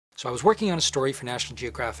So I was working on a story for National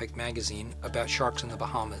Geographic magazine about sharks in the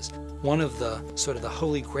Bahamas. One of the sort of the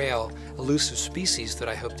holy grail elusive species that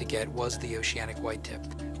I hoped to get was the oceanic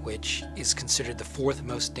whitetip, which is considered the fourth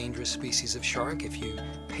most dangerous species of shark if you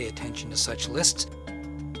pay attention to such lists.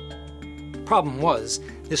 Problem was,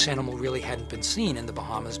 this animal really hadn't been seen in the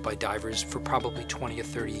Bahamas by divers for probably 20 or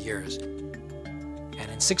 30 years.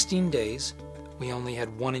 And in 16 days, we only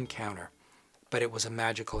had one encounter, but it was a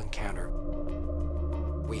magical encounter.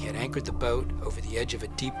 We had anchored the boat over the edge of a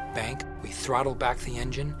deep bank. We throttled back the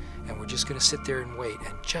engine, and we're just going to sit there and wait.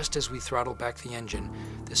 And just as we throttled back the engine,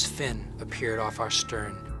 this fin appeared off our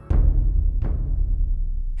stern.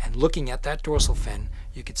 And looking at that dorsal fin,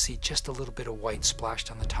 you could see just a little bit of white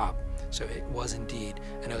splashed on the top. So it was indeed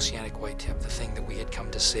an oceanic whitetip, the thing that we had come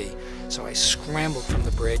to see. So I scrambled from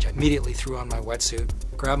the bridge, I immediately threw on my wetsuit,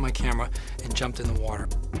 grabbed my camera, and jumped in the water.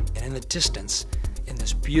 And in the distance, in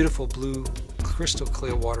this beautiful blue, crystal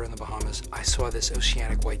clear water in the Bahamas, I saw this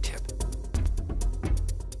oceanic whitetip.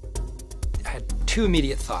 I had two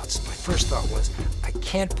immediate thoughts. My first thought was, I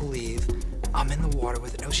can't believe I'm in the water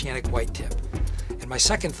with an oceanic whitetip. And my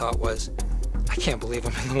second thought was, I can't believe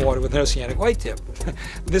I'm in the water with an oceanic whitetip.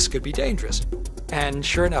 This could be dangerous. And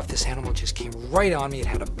sure enough, this animal just came right on me. It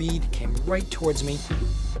had a bead, it came right towards me.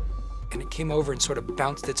 And it came over and sort of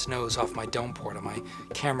bounced its nose off my dome port on my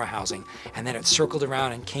camera housing. And then it circled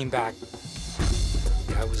around and came back.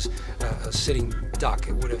 I was a sitting duck.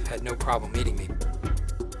 It would have had no problem eating me.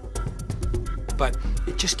 But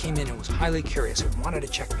it just came in and was highly curious. It wanted to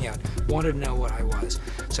check me out, wanted to know what I was.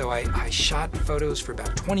 So I shot photos for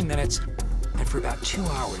about 20 minutes, and for about 2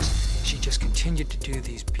 hours, she just continued to do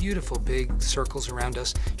these beautiful big circles around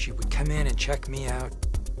us. She would come in and check me out,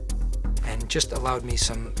 and just allowed me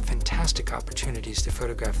some fantastic opportunities to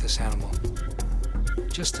photograph this animal.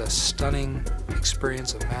 Just a stunning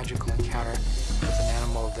experience, a magical encounter with an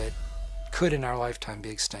animal that could in our lifetime be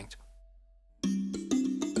extinct.